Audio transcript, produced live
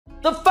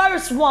the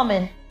first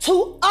woman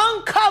to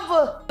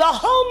uncover the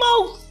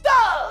homo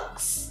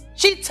thugs.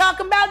 She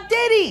talking about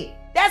Diddy.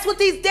 That's what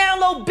these down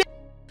low bitches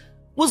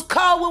was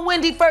called when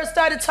Wendy first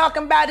started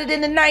talking about it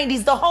in the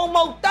 90s, the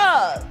homo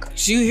thug.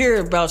 So you hear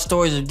about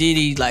stories of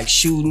Diddy like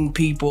shooting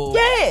people,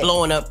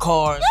 blowing up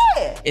cars.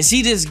 Yeah. Is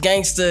he this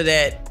gangster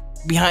that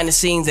behind the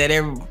scenes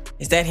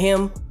is that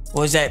him?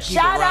 Or is that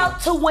Shout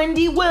out to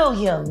Wendy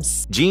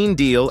Williams. Gene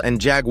Deal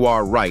and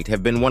Jaguar Wright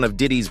have been one of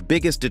Diddy's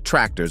biggest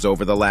detractors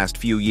over the last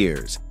few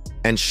years.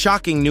 And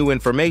shocking new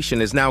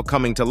information is now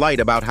coming to light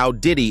about how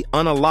Diddy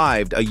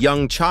unalived a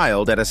young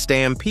child at a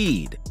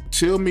stampede.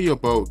 Tell me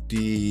about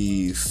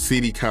the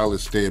City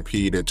College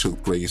stampede that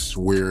took place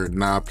where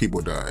 9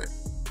 people died.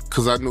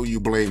 Because I know you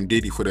blame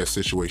Diddy for that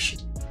situation.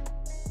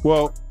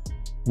 Well,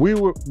 we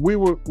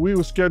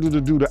were scheduled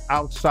to do the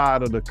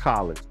outside of the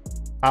college,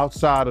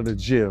 outside of the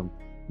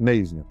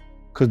gymnasium,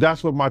 because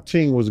that's what my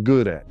team was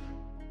good at.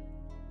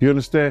 You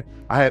understand?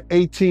 I had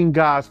 18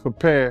 guys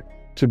prepared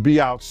to be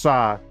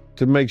outside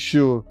to make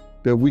sure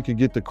that we could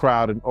get the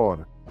crowd in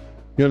order.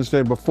 You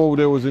understand? Before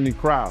there was any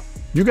crowd.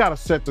 You gotta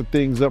set the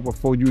things up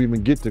before you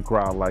even get the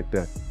crowd like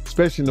that,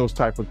 especially in those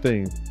type of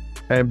things.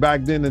 And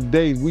back then in the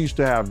days, we used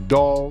to have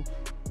dogs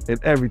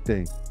and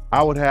everything.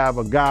 I would have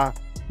a guy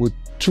with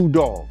 2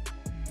 dogs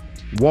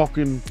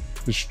walking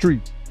the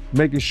street,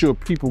 making sure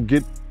people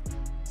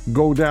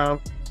go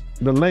down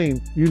the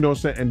lane, you know what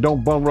I'm saying, and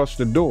don't bum rush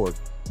the doors.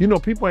 You know,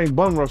 people ain't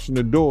bum rushing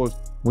the doors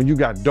when you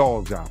got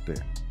dogs out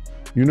there.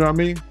 You know what I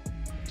mean?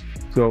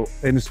 So,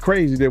 and it's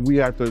crazy that we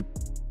have to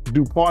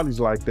do parties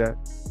like that,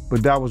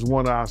 but that was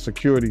one of our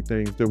security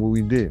things that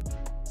we did.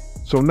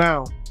 So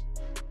now,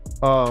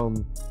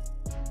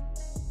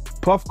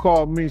 Puff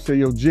called me and said,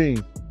 yo,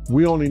 Gene,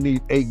 we only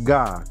need 8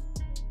 guys.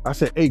 I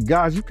said, 8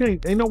 guys? You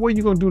can't, ain't no way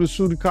you're gonna do the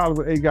City College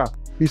with 8 guys.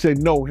 He said,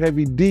 no,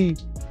 Heavy D,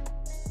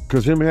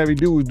 because him and Heavy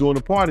D was doing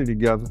a party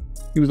together.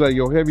 He was like,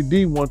 yo, Heavy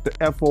D want the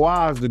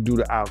FOIs to do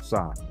the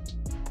outside.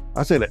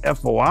 I said, the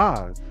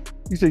FOIs?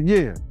 He said,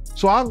 yeah.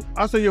 So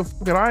I said, yo,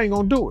 fuck it, I ain't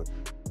gonna do it.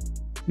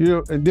 You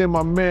know, and then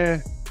my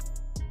man,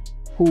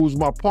 who's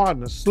my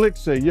partner, Slick,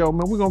 said, yo,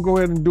 man, we're gonna go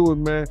ahead and do it,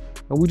 man.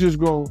 And we just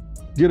gonna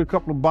get a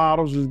couple of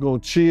bottles, just gonna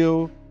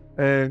chill,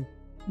 and,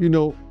 you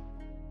know,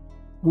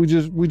 we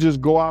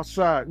just go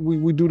outside.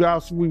 We do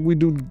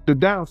the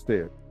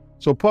downstairs.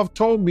 So Puff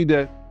told me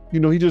that, you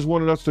know, he just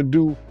wanted us to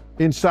do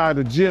inside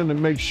the gym to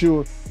make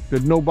sure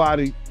that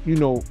nobody, you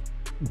know,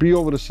 be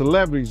over the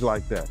celebrities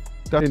like that.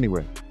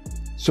 Anyway,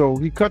 so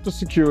he cut the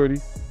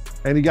security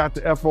and he got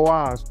the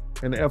FOIs,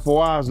 and the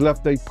FOIs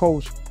left their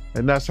post,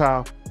 and that's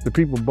how the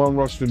people bum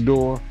rushed the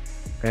door,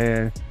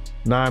 and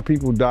 9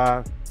 people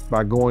died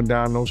by going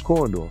down those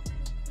corridors.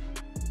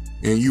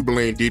 And you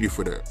blame Diddy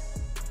for that?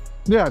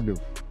 Yeah, I do.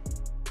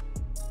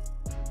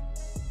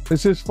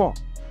 It's his fault.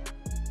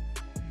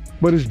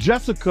 But it's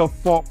Jessica's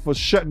fault for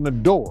shutting the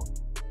door.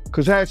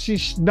 Because had she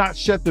not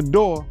shut the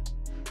door,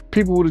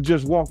 people would have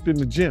just walked in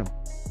the gym.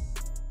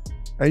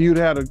 And you'd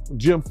have had a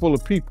gym full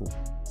of people.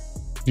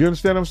 You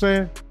understand what I'm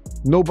saying?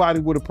 Nobody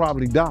would have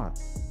probably died.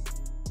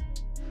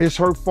 It's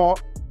her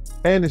fault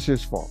and it's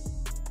his fault.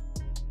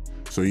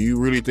 So you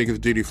really think it's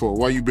Diddy's fault?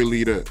 Why you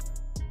believe that?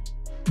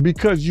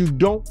 Because you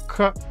don't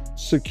cut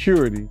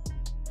security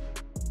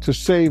to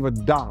save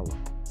 $1.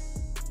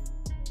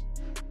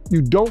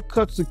 You don't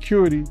cut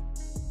security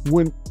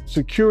when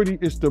security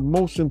is the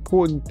most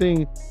important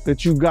thing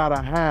that you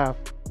gotta have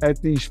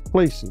at these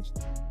places.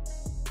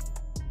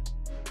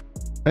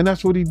 And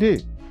that's what he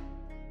did.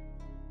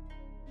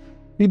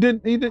 He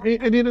didn't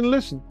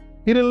listen.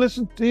 He didn't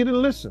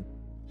listen.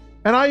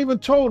 And I even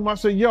told him, I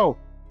said, yo,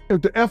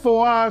 if the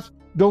FOIs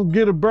don't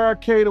get a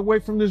barricade away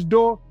from this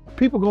door,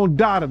 people gonna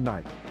die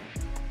tonight.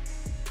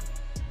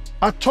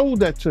 I told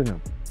that to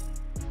him.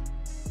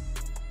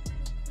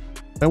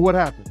 And what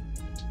happened?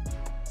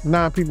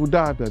 9 people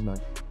died that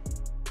night.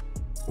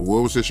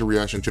 What was his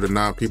reaction to the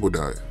 9 people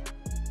dying?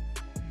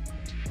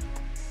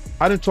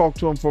 I didn't talk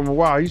to him for a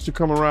while. He used to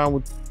come around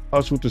with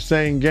us with the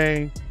same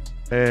gang,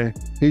 and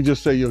he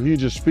just say, yo, he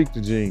just speak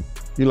to Gene.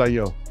 He like,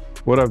 yo,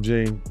 what up,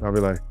 Gene? I'll be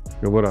like,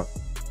 yo, what up?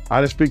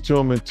 I didn't speak to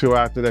him until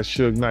after that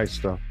Suge Knight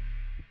stuff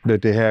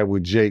that they had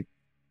with Jake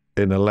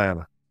in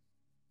Atlanta.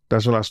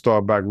 That's when I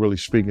started back really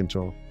speaking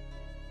to him.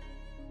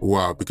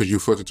 Wow, because you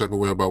felt the type of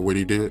way about what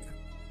he did?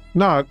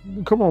 Nah,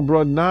 come on,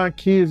 bro. 9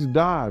 kids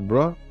died,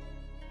 bro.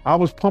 I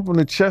was pumping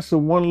the chest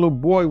of one little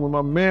boy when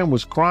my man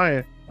was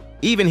crying.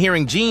 Even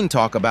hearing Gene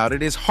talk about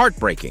it is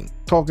heartbreaking.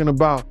 Talking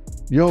about,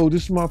 yo,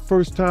 this is my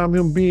first time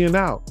him being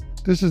out.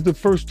 This is the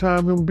first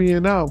time him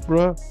being out,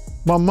 bro.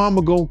 My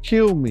mama gonna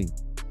kill me.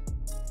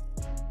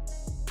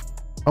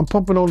 I'm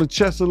pumping on the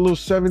chest of a little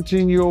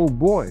 17-year-old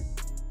boy.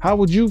 How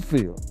would you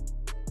feel?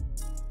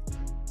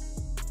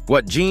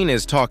 What Gene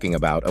is talking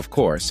about, of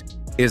course,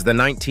 is the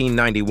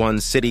 1991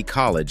 City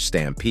College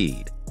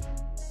stampede.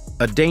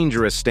 A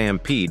dangerous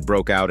stampede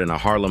broke out in a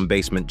Harlem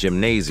basement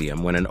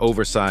gymnasium when an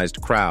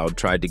oversized crowd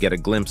tried to get a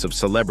glimpse of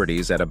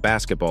celebrities at a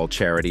basketball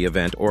charity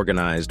event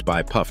organized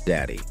by Puff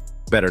Daddy,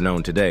 better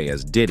known today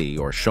as Diddy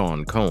or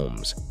Sean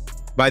Combs.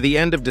 By the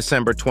end of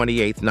December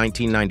 28,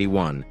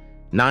 1991,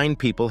 9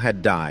 people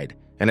had died,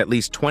 and at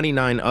least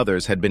 29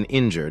 others had been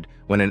injured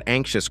when an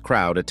anxious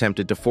crowd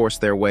attempted to force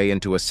their way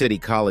into a city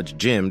college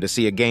gym to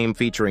see a game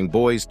featuring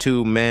Boys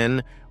 2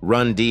 Men,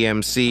 Run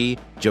DMC,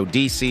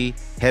 Jodeci,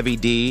 Heavy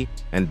D,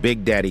 and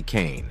Big Daddy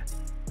Kane.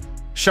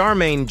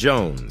 Charmaine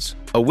Jones,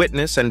 a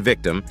witness and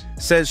victim,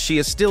 says she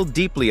is still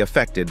deeply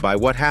affected by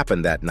what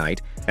happened that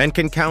night and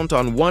can count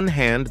on one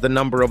hand the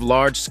number of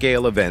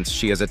large-scale events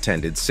she has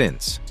attended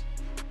since.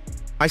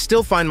 "I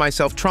still find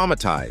myself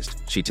traumatized,"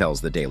 she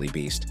tells the Daily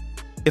Beast.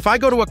 "If I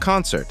go to a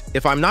concert,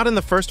 if I'm not in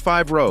the first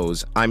 5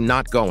 rows, I'm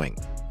not going.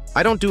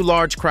 I don't do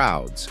large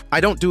crowds. I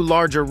don't do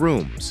larger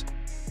rooms.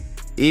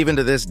 Even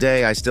to this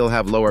day, I still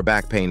have lower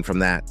back pain from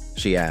that,"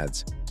 she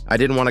adds. "I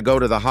didn't want to go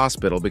to the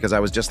hospital because I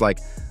was just like,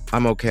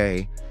 I'm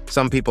okay.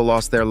 Some people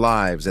lost their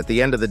lives. At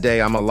the end of the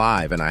day, I'm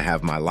alive and I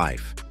have my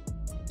life."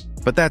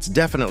 But that's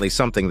definitely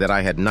something that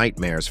I had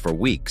nightmares for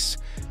weeks,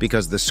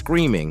 because the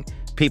screaming,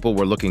 people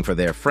were looking for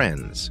their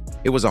friends.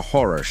 It was a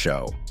horror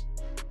show.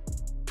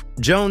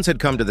 Jones had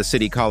come to the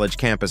City College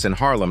campus in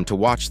Harlem to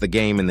watch the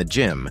game in the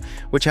gym,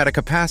 which had a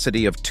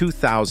capacity of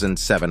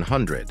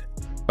 2,700.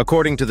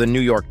 According to the New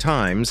York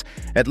Times,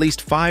 at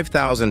least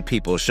 5,000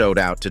 people showed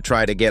out to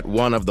try to get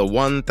one of the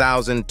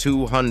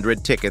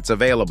 1,200 tickets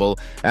available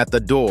at the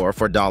door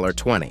for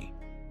 $20.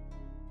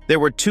 There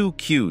were 2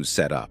 queues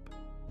set up,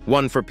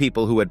 one for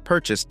people who had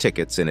purchased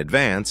tickets in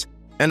advance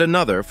and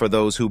another for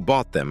those who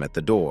bought them at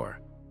the door.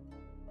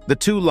 The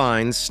 2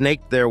 lines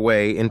snaked their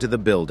way into the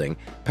building,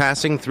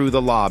 passing through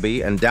the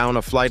lobby and down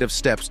a flight of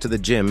steps to the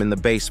gym in the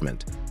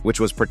basement, which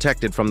was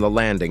protected from the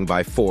landing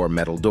by 4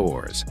 metal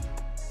doors.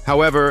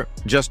 However,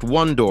 just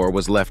one door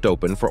was left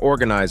open for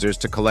organizers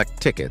to collect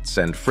tickets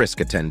and frisk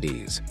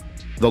attendees.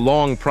 The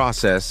long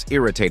process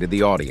irritated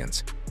the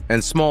audience,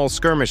 and small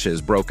skirmishes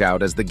broke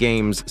out as the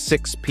game's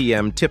 6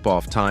 p.m.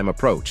 tip-off time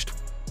approached.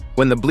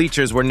 When the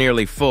bleachers were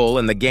nearly full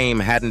and the game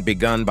hadn't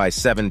begun by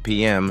 7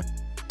 p.m.,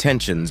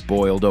 tensions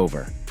boiled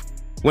over.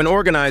 When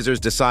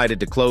organizers decided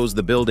to close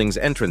the building's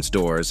entrance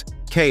doors,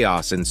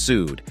 chaos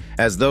ensued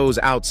as those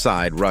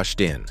outside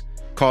rushed in,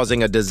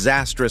 causing a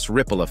disastrous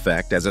ripple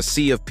effect as a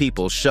sea of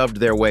people shoved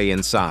their way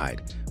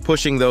inside,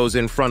 pushing those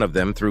in front of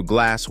them through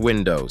glass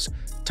windows,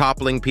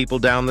 toppling people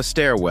down the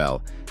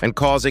stairwell, and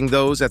causing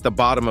those at the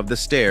bottom of the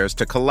stairs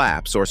to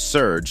collapse or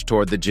surge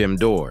toward the gym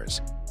doors.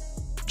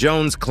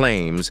 Jones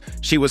claims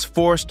she was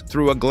forced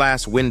through a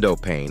glass window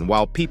pane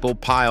while people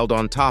piled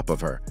on top of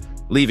her,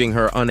 leaving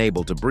her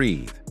unable to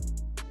breathe.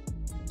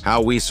 "How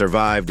we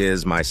survived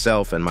is,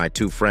 myself and my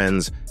 2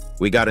 friends,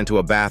 we got into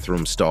a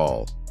bathroom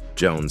stall,"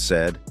 Jones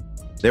said.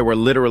 "There were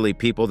literally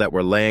people that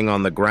were laying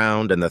on the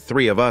ground, and the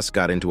 3 of us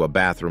got into a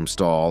bathroom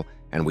stall,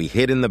 and we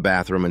hid in the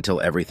bathroom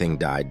until everything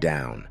died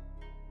down."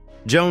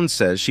 Jones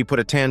says she put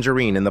a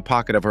tangerine in the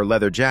pocket of her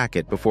leather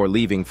jacket before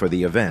leaving for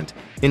the event,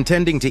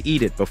 intending to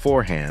eat it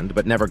beforehand,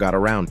 but never got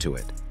around to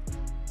it.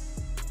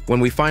 "When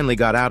we finally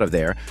got out of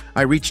there,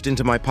 I reached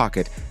into my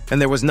pocket,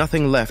 and there was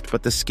nothing left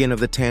but the skin of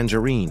the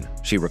tangerine,"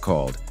 she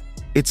recalled.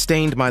 "It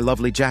stained my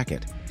lovely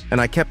jacket,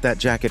 and I kept that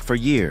jacket for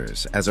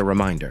years as a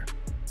reminder."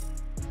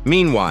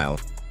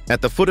 Meanwhile,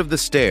 at the foot of the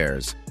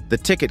stairs, the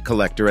ticket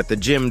collector at the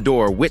gym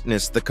door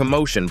witnessed the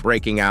commotion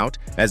breaking out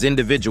as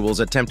individuals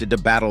attempted to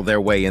battle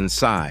their way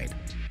inside.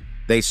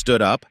 They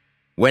stood up,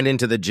 went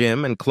into the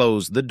gym, and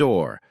closed the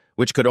door,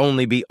 which could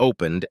only be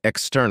opened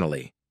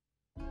externally.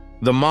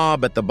 The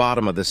mob at the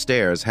bottom of the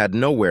stairs had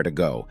nowhere to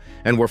go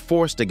and were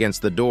forced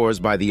against the doors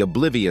by the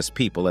oblivious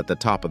people at the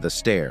top of the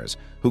stairs,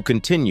 who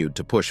continued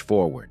to push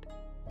forward.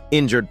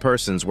 Injured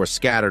persons were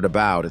scattered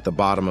about at the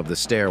bottom of the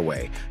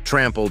stairway,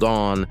 trampled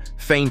on,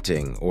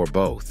 fainting, or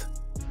both.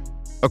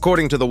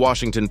 According to the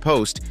Washington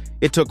Post,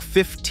 it took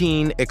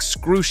 15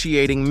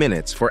 excruciating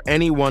minutes for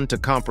anyone to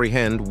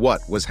comprehend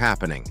what was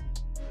happening.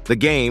 The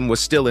game was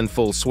still in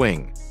full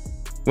swing.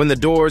 When the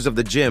doors of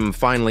the gym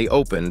finally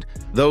opened,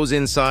 those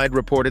inside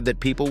reported that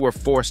people were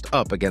forced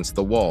up against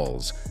the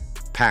walls,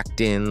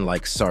 packed in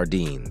like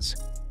sardines.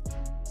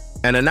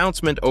 An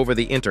announcement over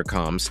the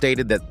intercom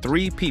stated that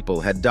 3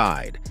 people had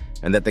died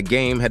and that the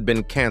game had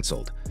been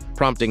canceled,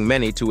 prompting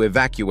many to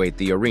evacuate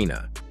the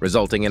arena,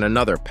 resulting in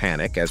another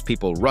panic as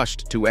people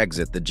rushed to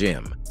exit the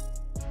gym.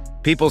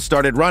 "People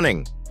started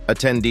running,"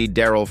 attendee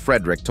Daryl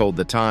Frederick told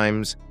the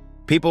Times.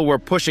 "People were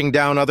pushing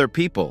down other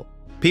people.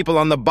 People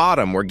on the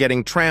bottom were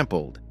getting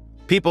trampled.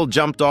 People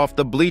jumped off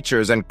the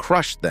bleachers and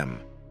crushed them."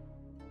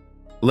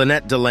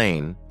 Lynette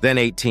Delane, then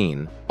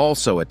 18,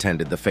 also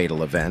attended the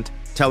fatal event,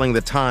 telling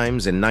the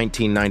Times in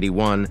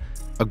 1991,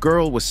 "A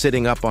girl was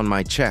sitting up on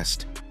my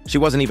chest. She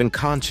wasn't even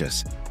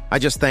conscious. I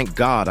just thank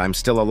God I'm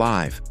still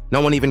alive.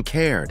 No one even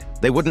cared.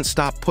 They wouldn't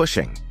stop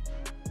pushing."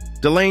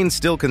 Delane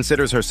still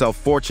considers herself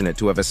fortunate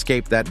to have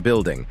escaped that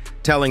building,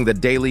 telling the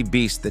Daily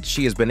Beast that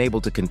she has been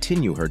able to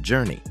continue her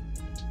journey.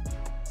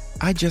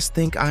 "I just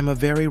think I'm a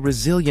very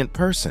resilient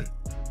person,"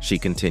 she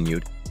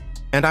continued,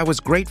 "and I was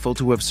grateful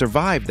to have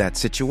survived that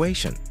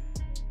situation."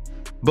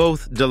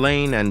 Both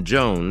Delane and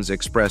Jones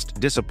expressed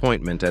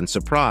disappointment and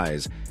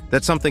surprise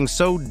that something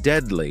so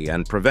deadly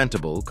and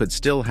preventable could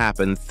still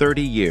happen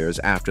 30 years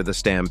after the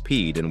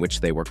stampede in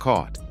which they were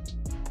caught.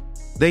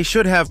 They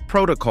should have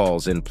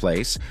protocols in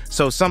place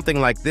so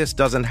something like this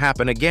doesn't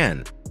happen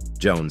again,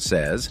 Jones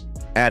says,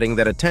 adding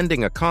that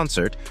attending a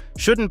concert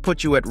shouldn't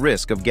put you at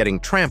risk of getting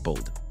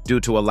trampled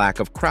due to a lack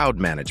of crowd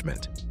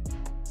management.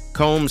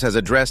 Combs has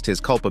addressed his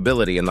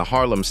culpability in the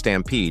Harlem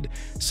Stampede,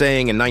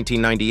 saying in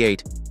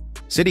 1998,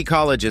 "City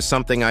College is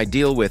something I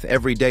deal with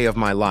every day of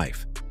my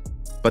life.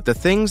 But the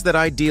things that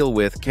I deal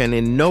with can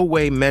in no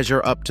way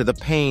measure up to the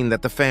pain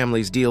that the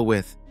families deal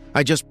with.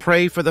 I just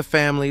pray for the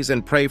families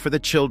and pray for the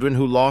children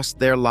who lost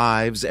their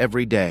lives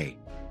every day."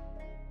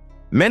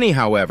 Many,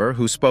 however,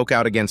 who spoke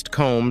out against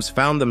Combs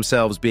found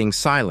themselves being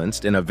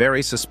silenced in a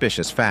very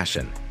suspicious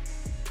fashion.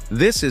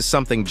 This is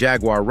something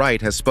Jaguar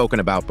Wright has spoken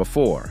about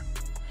before.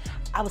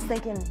 I was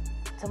thinking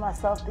to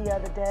myself the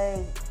other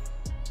day,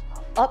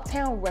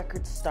 Uptown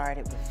Records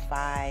started with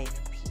 5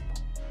 people.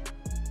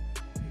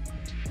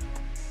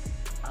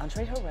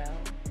 Andre Harrell,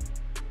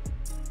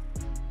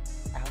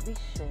 I'll Be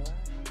Sure,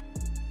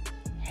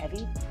 Heavy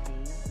D,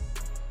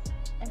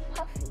 and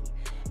Puffy.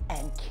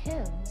 And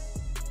Kim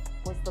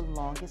was the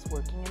longest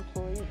working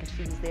employee because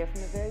she was there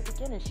from the very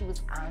beginning. She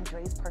was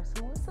Andre's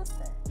personal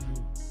assistant.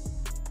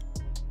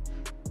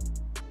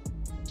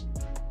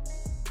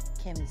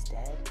 Kim is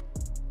dead.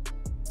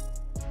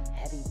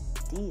 Heavy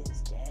D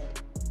is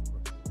dead.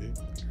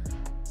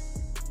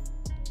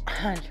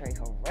 Andre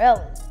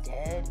Harrell is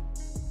dead.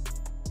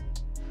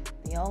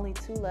 The only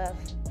 2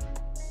 left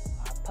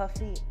are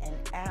Puffy and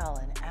Al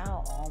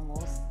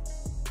almost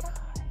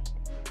died.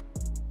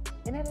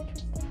 Isn't that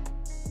interesting?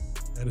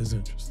 That is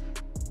interesting.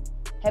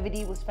 Heavy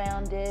D was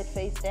found dead,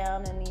 face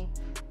down in the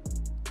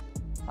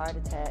heart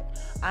attack.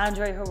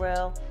 Andre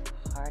Harrell,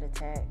 heart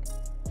attack.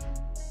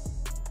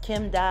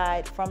 Kim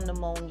died from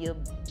pneumonia,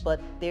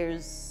 but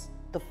there's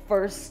the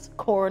first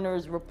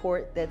coroner's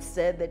report that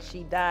said that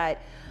she died.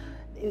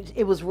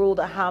 It was ruled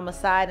a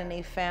homicide, and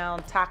they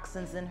found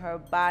toxins in her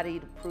body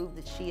to prove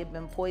that she had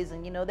been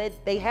poisoned. You know,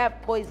 they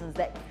have poisons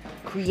that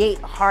create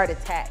heart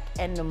attack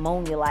and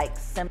pneumonia-like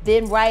symptoms.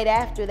 Then right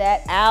after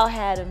that, Al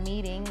had a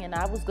meeting, and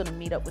I was gonna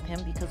meet up with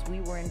him because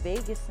we were in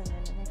Vegas, and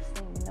then the next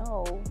thing you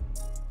know,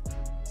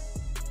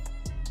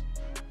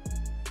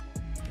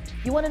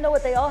 you wanna know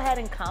what they all had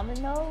in common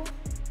though?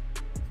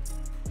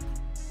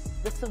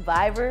 The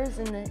survivors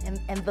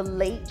and the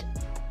late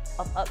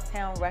of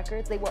Uptown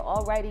Records, they were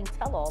all writing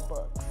tell-all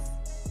books.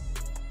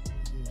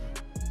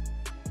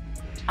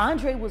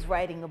 Andre was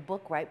writing a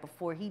book right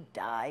before he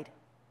died.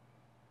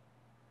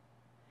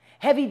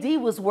 Heavy D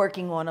was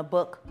working on a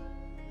book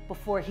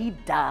before he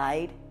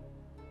died.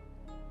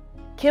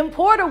 Kim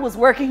Porter was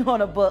working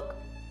on a book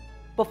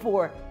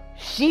before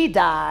she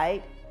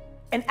died.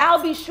 And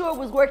Al B. Sure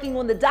was working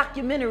on the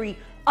documentary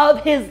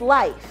of his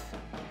life.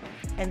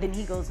 And then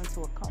he goes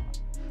into a coma.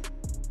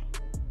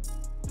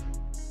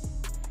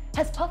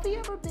 Has Puffy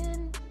ever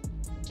been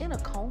in a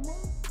coma?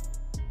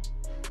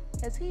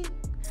 Has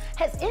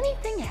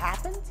anything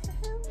happened to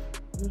him?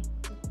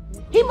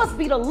 He must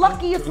be the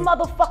luckiest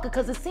motherfucker,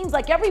 because it seems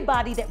like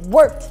everybody that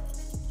worked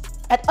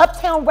at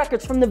Uptown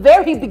Records from the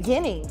very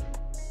beginning,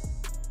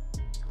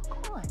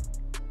 gone.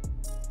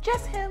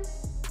 Just him.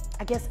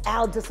 I guess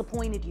Al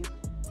disappointed you.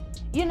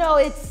 You know,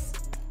 I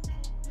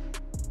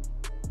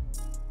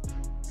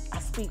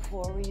speak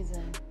for a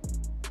reason.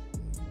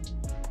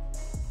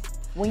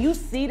 When you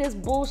see this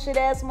bullshit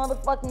ass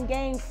motherfucking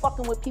game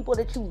fucking with people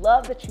that you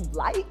love, that you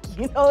like,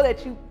 you know,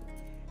 it's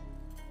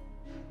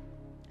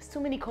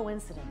too many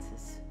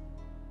coincidences.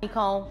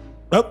 Nicole.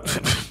 Oh.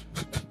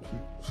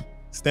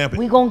 Stamp it.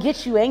 We gonna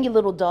get you and your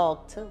little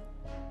dog too.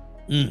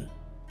 And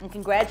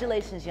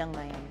congratulations, young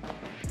man.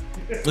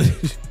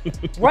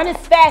 Run as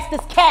fast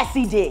as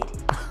Cassie did.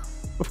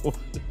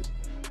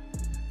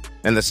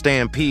 And the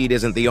Stampede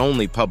isn't the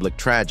only public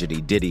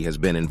tragedy Diddy has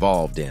been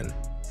involved in.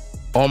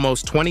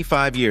 Almost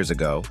 25 years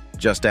ago,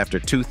 just after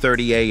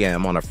 2:30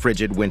 a.m. on a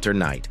frigid winter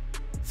night,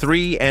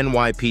 3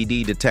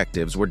 NYPD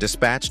detectives were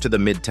dispatched to the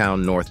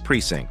Midtown North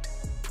Precinct.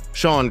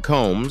 Sean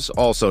Combs,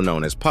 also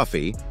known as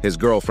Puffy, his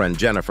girlfriend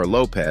Jennifer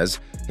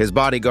Lopez, his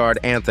bodyguard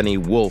Anthony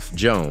Wolf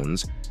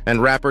Jones,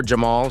 and rapper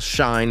Jamal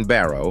Shine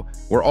Barrow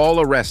were all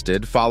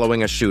arrested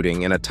following a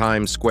shooting in a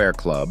Times Square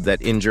club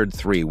that injured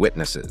 3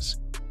 witnesses.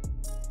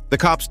 The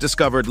cops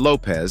discovered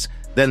Lopez,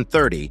 then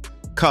 30,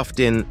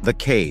 cuffed in the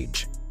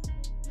cage.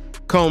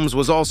 Combs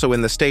was also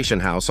in the station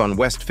house on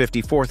West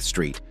 54th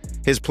Street.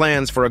 His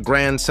plans for a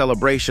grand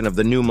celebration of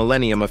the new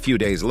millennium a few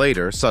days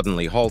later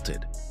suddenly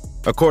halted.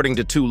 According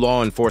to 2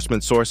 law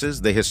enforcement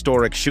sources, the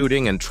historic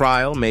shooting and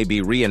trial may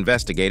be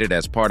reinvestigated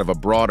as part of a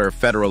broader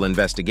federal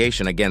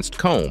investigation against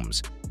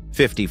Combs,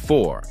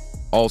 54,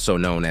 also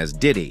known as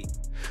Diddy,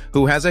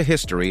 who has a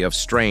history of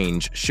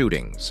strange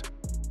shootings.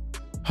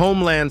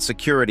 Homeland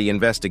Security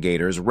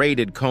investigators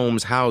raided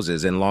Combs'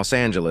 houses in Los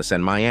Angeles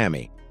and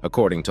Miami,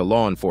 according to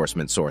law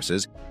enforcement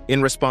sources,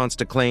 in response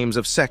to claims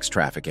of sex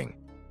trafficking.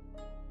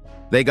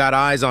 They got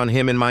eyes on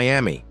him in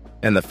Miami,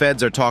 and the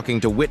feds are talking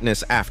to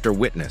witness after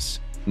witness,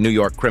 New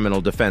York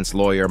criminal defense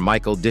lawyer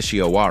Michael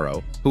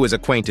DiCiowaro, who is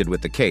acquainted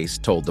with the case,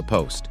 told the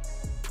Post.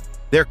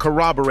 They're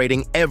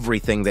corroborating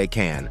everything they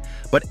can,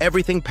 but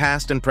everything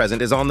past and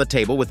present is on the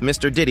table with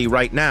Mr. Diddy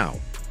right now.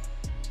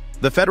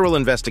 The federal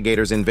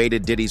investigators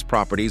invaded Diddy's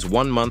properties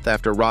 1 month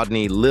after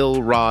Rodney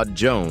Lil Rod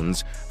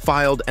Jones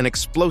filed an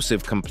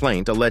explosive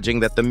complaint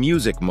alleging that the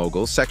music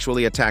mogul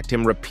sexually attacked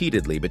him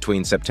repeatedly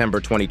between September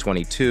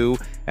 2022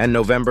 and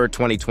November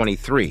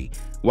 2023,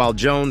 while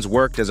Jones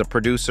worked as a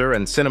producer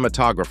and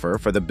cinematographer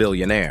for the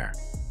billionaire.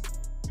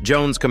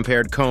 Jones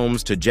compared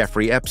Combs to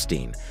Jeffrey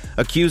Epstein,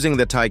 accusing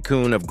the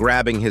tycoon of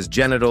grabbing his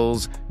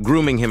genitals,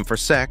 grooming him for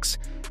sex,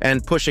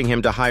 and pushing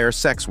him to hire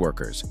sex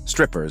workers,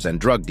 strippers, and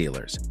drug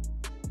dealers.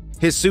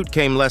 His suit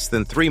came less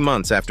than 3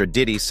 months after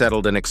Diddy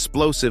settled an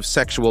explosive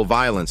sexual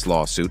violence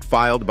lawsuit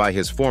filed by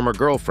his former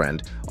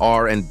girlfriend,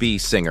 R&B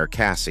singer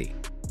Cassie.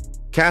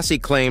 Cassie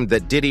claimed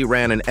that Diddy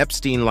ran an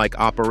Epstein-like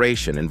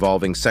operation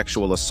involving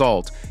sexual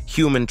assault,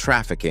 human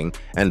trafficking,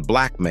 and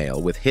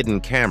blackmail with hidden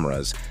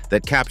cameras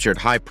that captured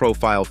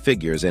high-profile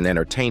figures in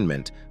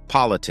entertainment,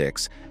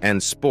 politics,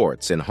 and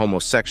sports in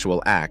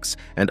homosexual acts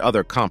and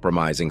other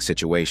compromising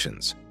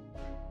situations.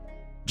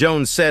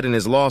 Jones said in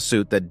his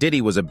lawsuit that Diddy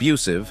was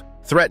abusive,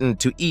 threatened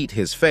to eat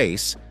his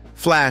face,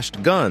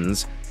 flashed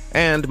guns,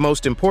 and,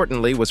 most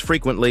importantly, was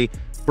frequently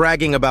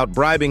bragging about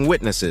bribing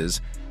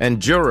witnesses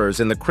and jurors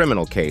in the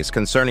criminal case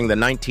concerning the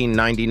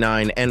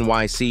 1999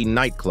 NYC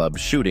nightclub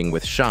shooting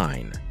with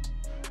Shine.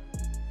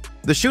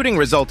 The shooting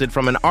resulted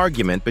from an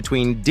argument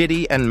between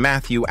Diddy and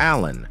Matthew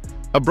Allen,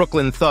 a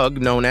Brooklyn thug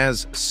known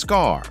as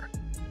Scar.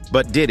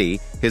 But Diddy,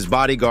 his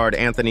bodyguard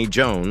Anthony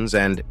Jones,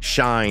 and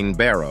Shine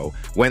Barrow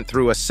went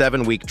through a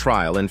 7-week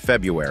trial in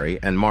February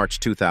and March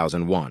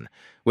 2001,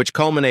 which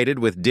culminated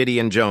with Diddy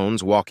and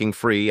Jones walking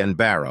free and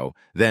Barrow,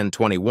 then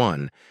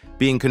 21,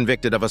 being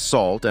convicted of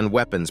assault and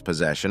weapons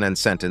possession and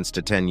sentenced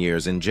to 10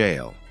 years in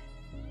jail.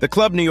 The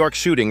Club New York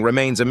shooting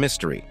remains a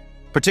mystery,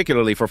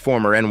 particularly for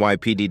former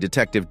NYPD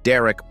Detective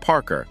Derek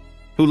Parker,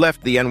 who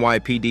left the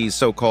NYPD's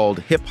so-called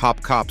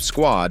hip-hop cop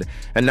squad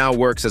and now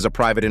works as a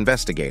private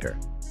investigator.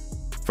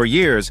 For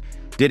years,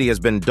 Diddy has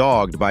been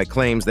dogged by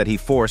claims that he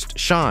forced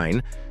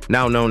Shine,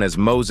 now known as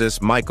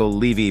Moses Michael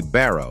Levy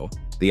Barrow,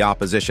 the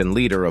opposition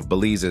leader of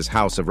Belize's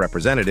House of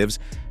Representatives,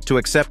 to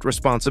accept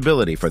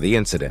responsibility for the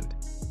incident.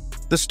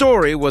 The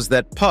story was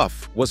that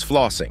Puff was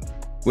flossing,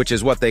 which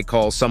is what they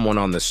call someone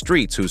on the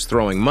streets who's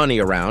throwing money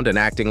around and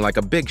acting like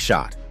a big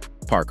shot,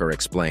 Parker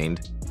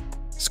explained.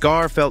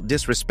 Scar felt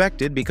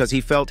disrespected because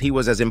he felt he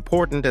was as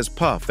important as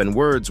Puff, and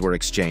words were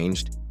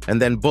exchanged,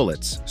 and then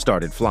bullets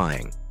started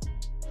flying.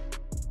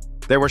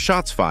 There were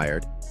shots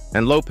fired,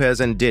 and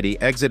Lopez and Diddy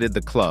exited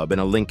the club in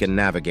a Lincoln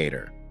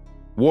Navigator.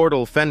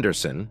 Wardell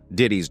Fenderson,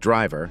 Diddy's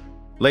driver,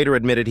 later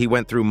admitted he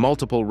went through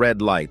multiple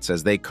red lights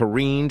as they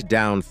careened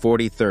down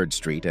 43rd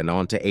Street and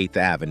onto 8th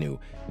Avenue,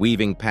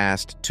 weaving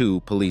past 2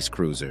 police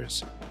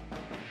cruisers.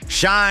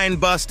 "Shine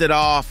busted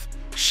off!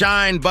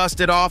 Shine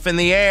busted off in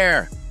the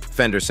air!"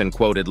 Fenderson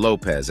quoted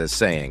Lopez as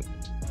saying,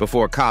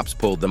 before cops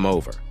pulled them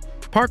over.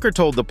 Parker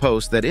told the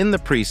Post that in the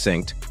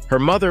precinct, her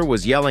mother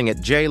was yelling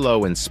at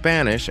J-Lo in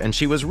Spanish and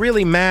she was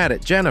really mad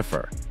at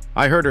Jennifer.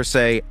 "I heard her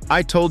say,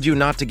 'I told you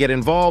not to get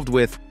involved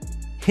with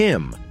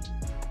him.'"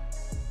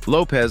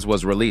 Lopez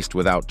was released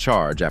without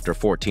charge after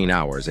 14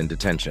 hours in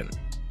detention.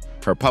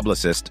 Her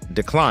publicist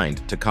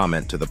declined to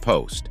comment to the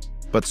Post,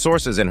 but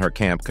sources in her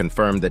camp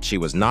confirmed that she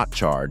was not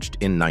charged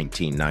in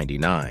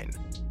 1999.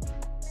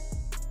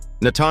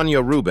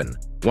 Natanya Rubin,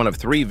 one of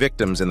 3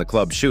 victims in the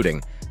club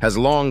shooting, has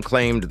long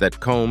claimed that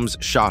Combs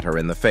shot her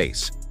in the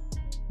face.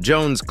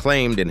 Jones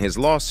claimed in his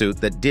lawsuit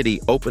that Diddy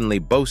openly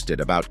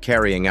boasted about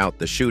carrying out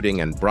the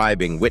shooting and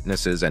bribing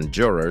witnesses and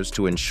jurors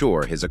to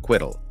ensure his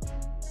acquittal.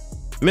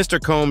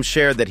 Mr. Combs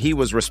shared that he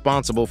was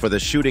responsible for the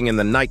shooting in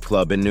the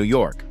nightclub in New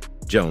York,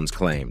 Jones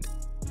claimed.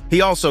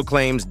 He also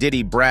claims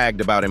Diddy bragged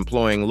about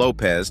employing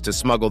Lopez to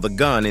smuggle the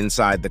gun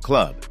inside the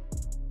club.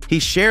 He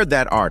shared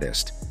that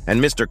artist,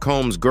 and Mr.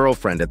 Combs'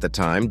 girlfriend at the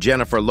time,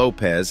 Jennifer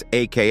Lopez,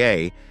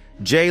 a.k.a.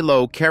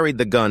 J-Lo, carried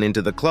the gun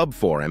into the club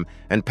for him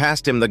and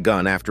passed him the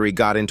gun after he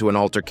got into an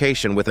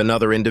altercation with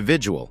another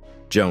individual,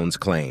 Jones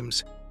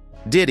claims.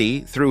 Diddy,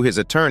 through his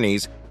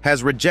attorneys,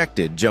 has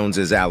rejected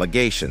Jones's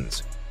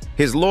allegations.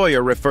 His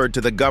lawyer referred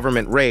to the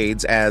government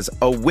raids as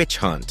a witch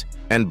hunt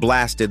and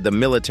blasted the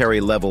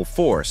military-level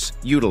force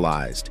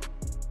utilized.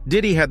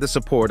 Diddy had the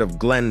support of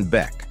Glenn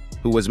Beck,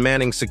 who was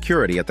manning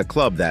security at the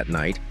club that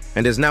night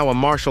and is now a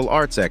martial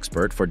arts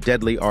expert for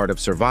Deadly Art of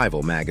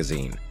Survival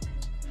magazine.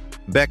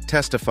 Beck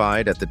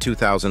testified at the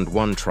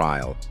 2001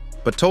 trial,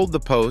 but told the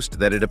Post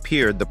that it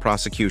appeared the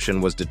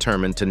prosecution was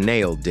determined to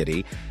nail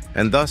Diddy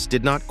and thus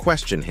did not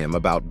question him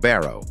about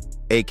Barrow,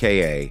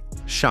 a.k.a.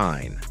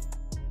 Shine.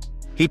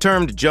 He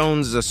termed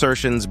Jones'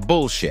 assertions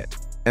bullshit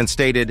and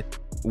stated,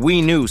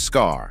 "We knew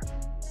Scar.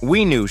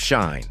 We knew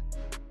Shine.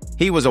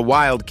 He was a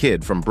wild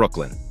kid from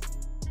Brooklyn."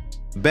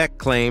 Beck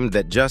claimed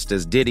that just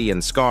as Diddy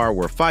and Scar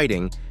were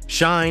fighting,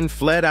 Shine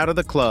fled out of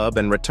the club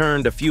and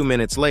returned a few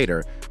minutes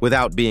later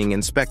without being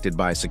inspected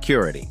by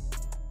security.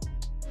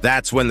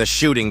 "That's when the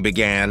shooting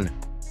began,"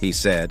 he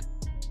said.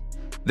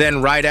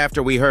 Then right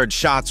after we heard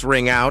shots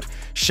ring out,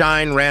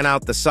 Shine ran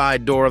out the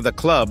side door of the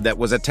club that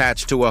was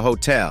attached to a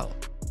hotel.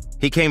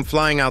 He came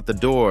flying out the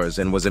doors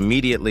and was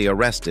immediately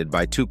arrested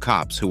by 2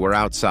 cops who were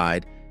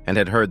outside and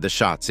had heard the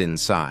shots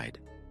inside.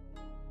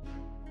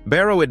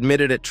 Barrow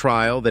admitted at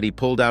trial that he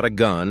pulled out a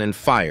gun and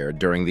fired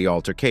during the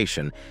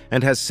altercation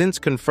and has since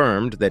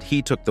confirmed that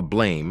he took the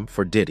blame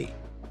for Diddy.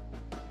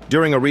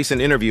 During a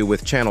recent interview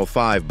with Channel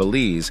 5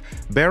 Belize,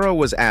 Barrow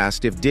was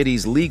asked if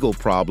Diddy's legal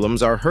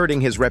problems are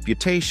hurting his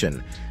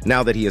reputation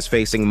now that he is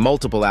facing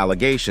multiple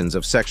allegations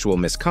of sexual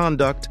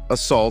misconduct,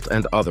 assault,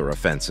 and other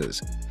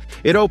offenses.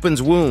 It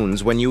opens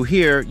wounds when you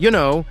hear,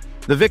 the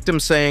victim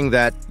saying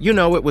that,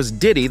 it was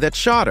Diddy that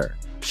shot her,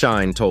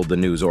 Shine told the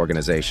news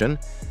organization.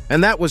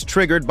 And that was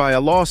triggered by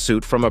a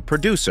lawsuit from a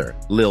producer,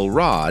 Lil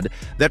Rod,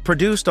 that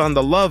produced on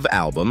the Love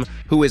album,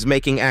 who is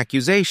making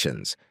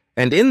accusations.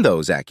 And in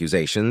those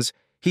accusations,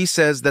 he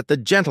says that the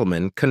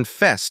gentleman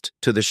confessed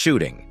to the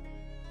shooting.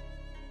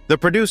 The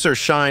producer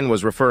Shine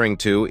was referring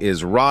to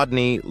is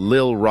Rodney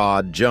Lil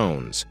Rod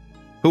Jones,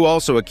 who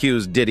also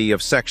accused Diddy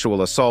of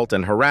sexual assault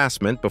and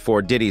harassment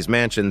before Diddy's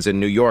mansions in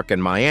New York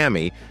and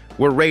Miami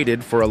were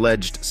raided for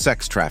alleged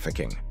sex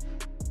trafficking.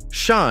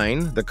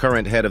 Shine, the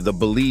current head of the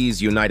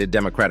Belize United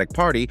Democratic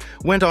Party,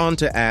 went on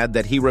to add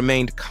that he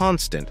remained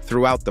constant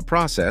throughout the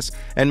process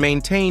and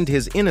maintained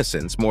his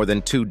innocence more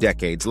than 2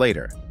 decades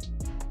later.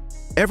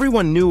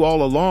 "Everyone knew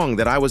all along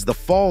that I was the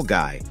fall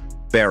guy,"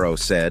 Barrow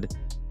said,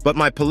 "but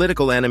my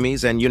political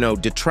enemies and,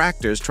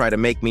 detractors try to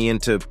make me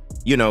into,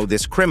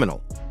 this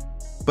criminal.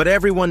 But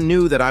everyone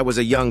knew that I was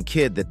a young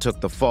kid that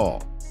took the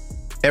fall.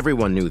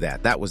 Everyone knew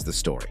that. That was the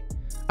story.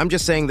 I'm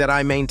just saying that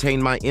I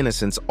maintained my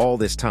innocence all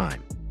this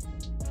time.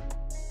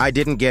 I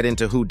didn't get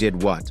into who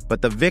did what,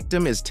 but the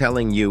victim is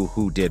telling you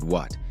who did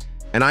what.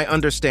 And I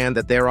understand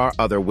that there are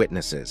other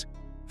witnesses.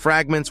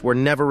 Fragments were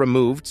never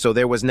removed, so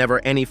there was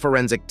never any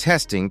forensic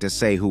testing to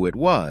say who it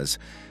was,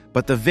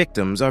 but the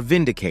victims are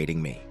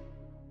vindicating me.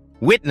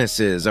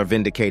 Witnesses are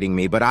vindicating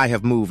me, but I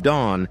have moved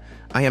on.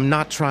 I am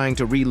not trying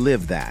to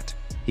relive that,"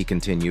 he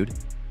continued.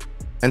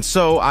 "And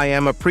so I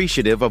am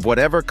appreciative of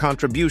whatever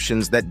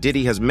contributions that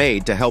Diddy has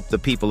made to help the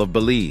people of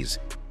Belize.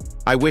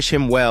 I wish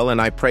him well, and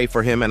I pray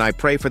for him, and I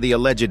pray for the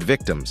alleged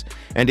victims.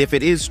 And if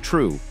it is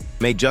true,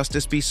 may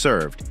justice be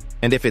served.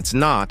 And if it's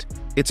not,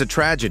 it's a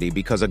tragedy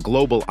because a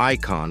global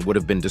icon would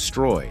have been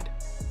destroyed."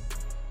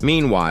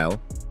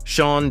 Meanwhile,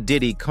 Sean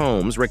Diddy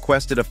Combs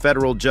requested a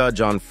federal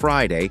judge on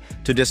Friday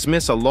to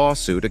dismiss a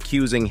lawsuit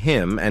accusing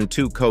him and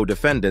 2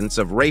 co-defendants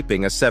of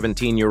raping a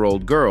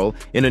 17-year-old girl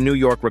in a New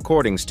York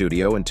recording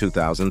studio in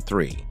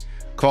 2003,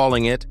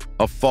 calling it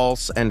a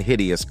false and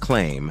hideous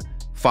claim,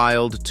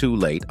 filed too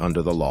late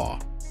under the law.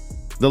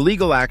 The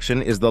legal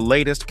action is the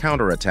latest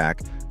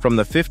counterattack from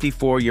the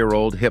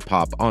 54-year-old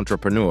hip-hop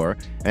entrepreneur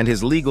and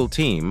his legal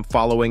team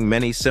following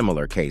many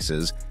similar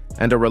cases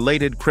and a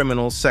related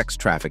criminal sex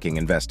trafficking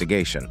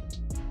investigation.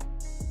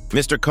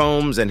 Mr.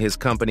 Combs and his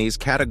companies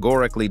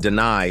categorically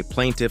deny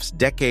plaintiffs'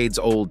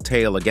 decades-old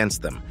tale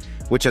against them,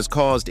 which has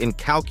caused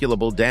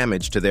incalculable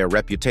damage to their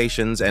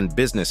reputations and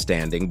business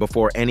standing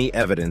before any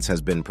evidence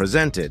has been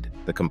presented,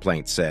 the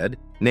complaint said,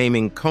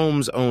 naming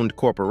Combs-owned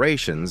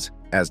corporations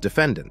as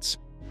defendants.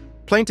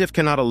 Plaintiff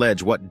cannot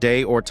allege what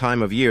day or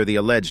time of year the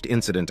alleged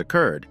incident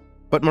occurred,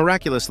 but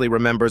miraculously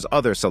remembers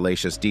other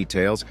salacious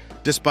details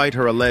despite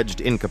her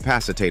alleged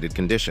incapacitated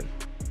condition.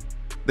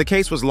 The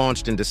case was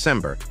launched in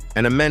December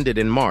and amended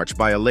in March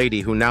by a lady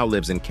who now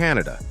lives in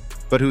Canada,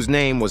 but whose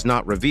name was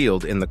not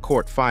revealed in the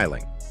court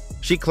filing.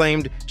 She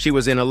claimed she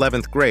was in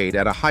 11th grade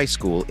at a high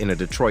school in a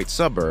Detroit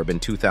suburb in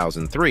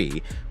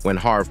 2003 when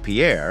Harve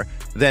Pierre,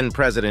 then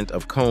president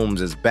of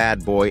Combs'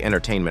 Bad Boy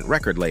Entertainment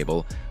record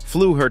label,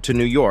 flew her to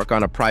New York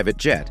on a private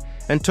jet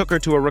and took her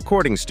to a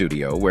recording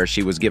studio where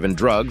she was given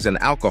drugs and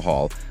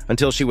alcohol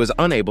until she was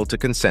unable to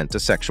consent to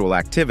sexual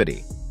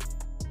activity.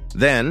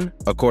 Then,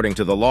 according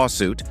to the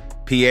lawsuit,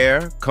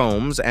 Pierre,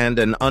 Combs, and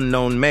an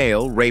unknown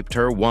male raped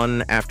her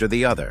one after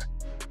the other.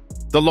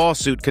 The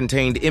lawsuit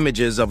contained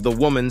images of the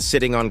woman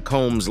sitting on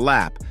Combs'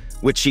 lap,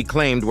 which she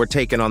claimed were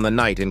taken on the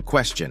night in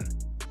question.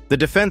 The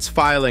defense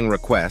filing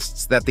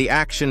requests that the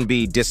action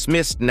be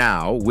dismissed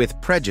now with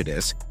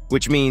prejudice,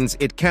 which means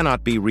it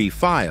cannot be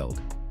refiled,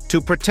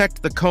 to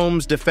protect the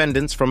Combs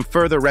defendants from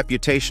further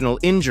reputational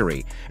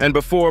injury and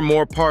before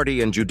more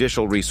party and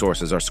judicial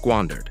resources are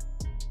squandered.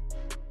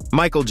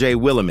 Michael J.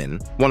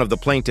 Williman, one of the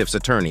plaintiff's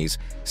attorneys,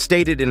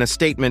 stated in a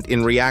statement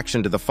in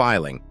reaction to the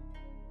filing,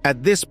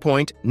 "At this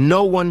point,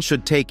 no one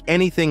should take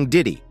anything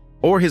Diddy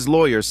or his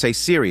lawyers say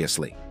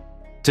seriously.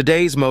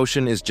 Today's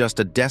motion is just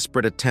a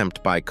desperate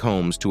attempt by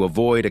Combs to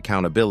avoid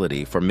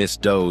accountability for Miss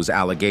Doe's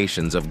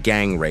allegations of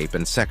gang rape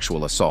and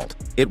sexual assault.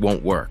 It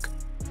won't work."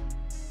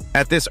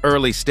 At this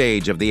early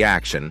stage of the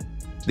action,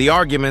 the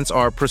arguments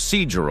are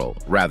procedural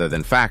rather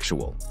than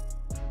factual.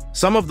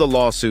 Some of the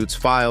lawsuits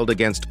filed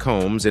against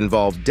Combs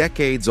involve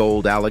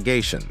decades-old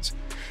allegations,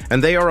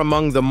 and they are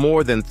among the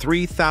more than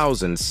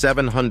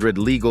 3,700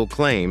 legal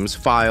claims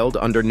filed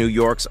under New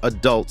York's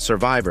Adult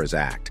Survivors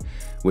Act,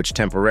 which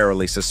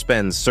temporarily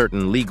suspends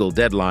certain legal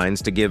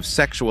deadlines to give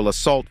sexual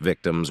assault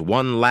victims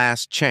one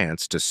last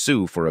chance to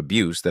sue for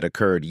abuse that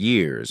occurred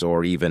years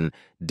or even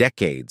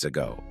decades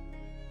ago.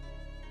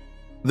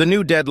 The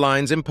new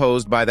deadlines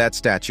imposed by that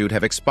statute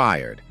have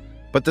expired,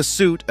 but the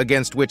suit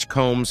against which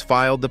Combs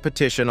filed the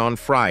petition on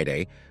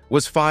Friday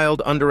was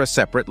filed under a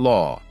separate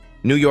law,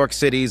 New York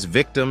City's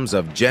Victims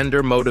of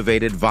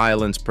Gender-Motivated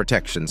Violence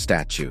Protection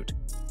Statute.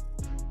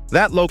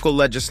 That local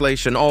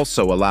legislation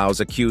also allows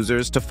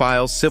accusers to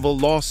file civil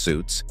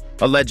lawsuits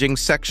alleging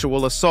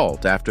sexual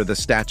assault after the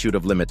statute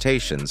of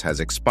limitations has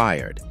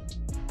expired.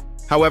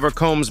 However,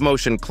 Combs'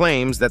 motion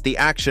claims that the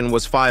action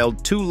was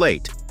filed too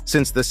late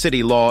since the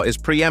city law is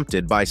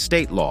preempted by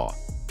state law,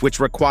 which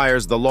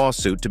requires the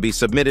lawsuit to be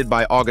submitted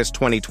by August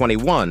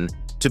 2021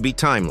 to be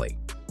timely.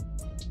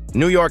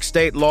 New York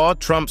state law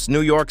trumps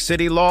New York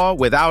City law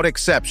without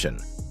exception,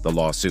 the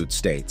lawsuit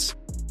states.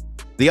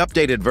 The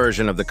updated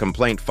version of the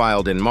complaint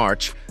filed in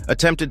March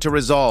attempted to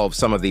resolve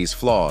some of these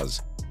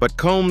flaws, but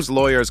Combs'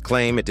 lawyers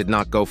claim it did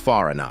not go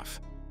far enough.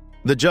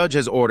 The judge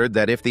has ordered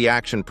that if the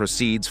action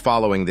proceeds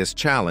following this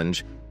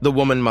challenge, the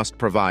woman must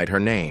provide her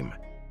name.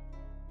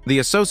 The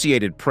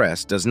Associated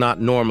Press does not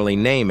normally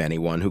name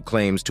anyone who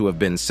claims to have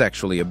been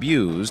sexually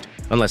abused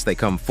unless they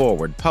come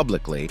forward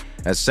publicly,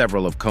 as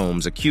several of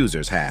Combs'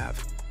 accusers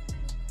have.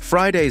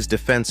 Friday's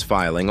defense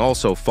filing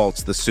also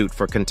faults the suit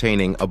for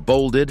containing a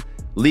bolded,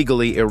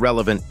 legally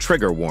irrelevant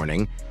trigger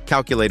warning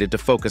calculated to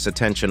focus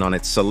attention on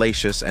its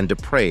salacious and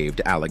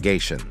depraved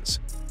allegations.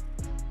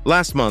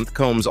 Last month,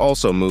 Combs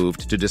also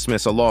moved to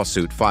dismiss a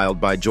lawsuit filed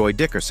by Joy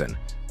Dickerson,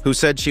 who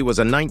said she was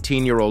a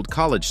 19-year-old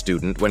college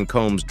student when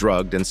Combs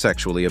drugged and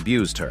sexually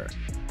abused her.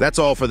 That's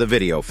all for the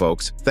video,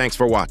 folks. Thanks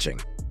for watching.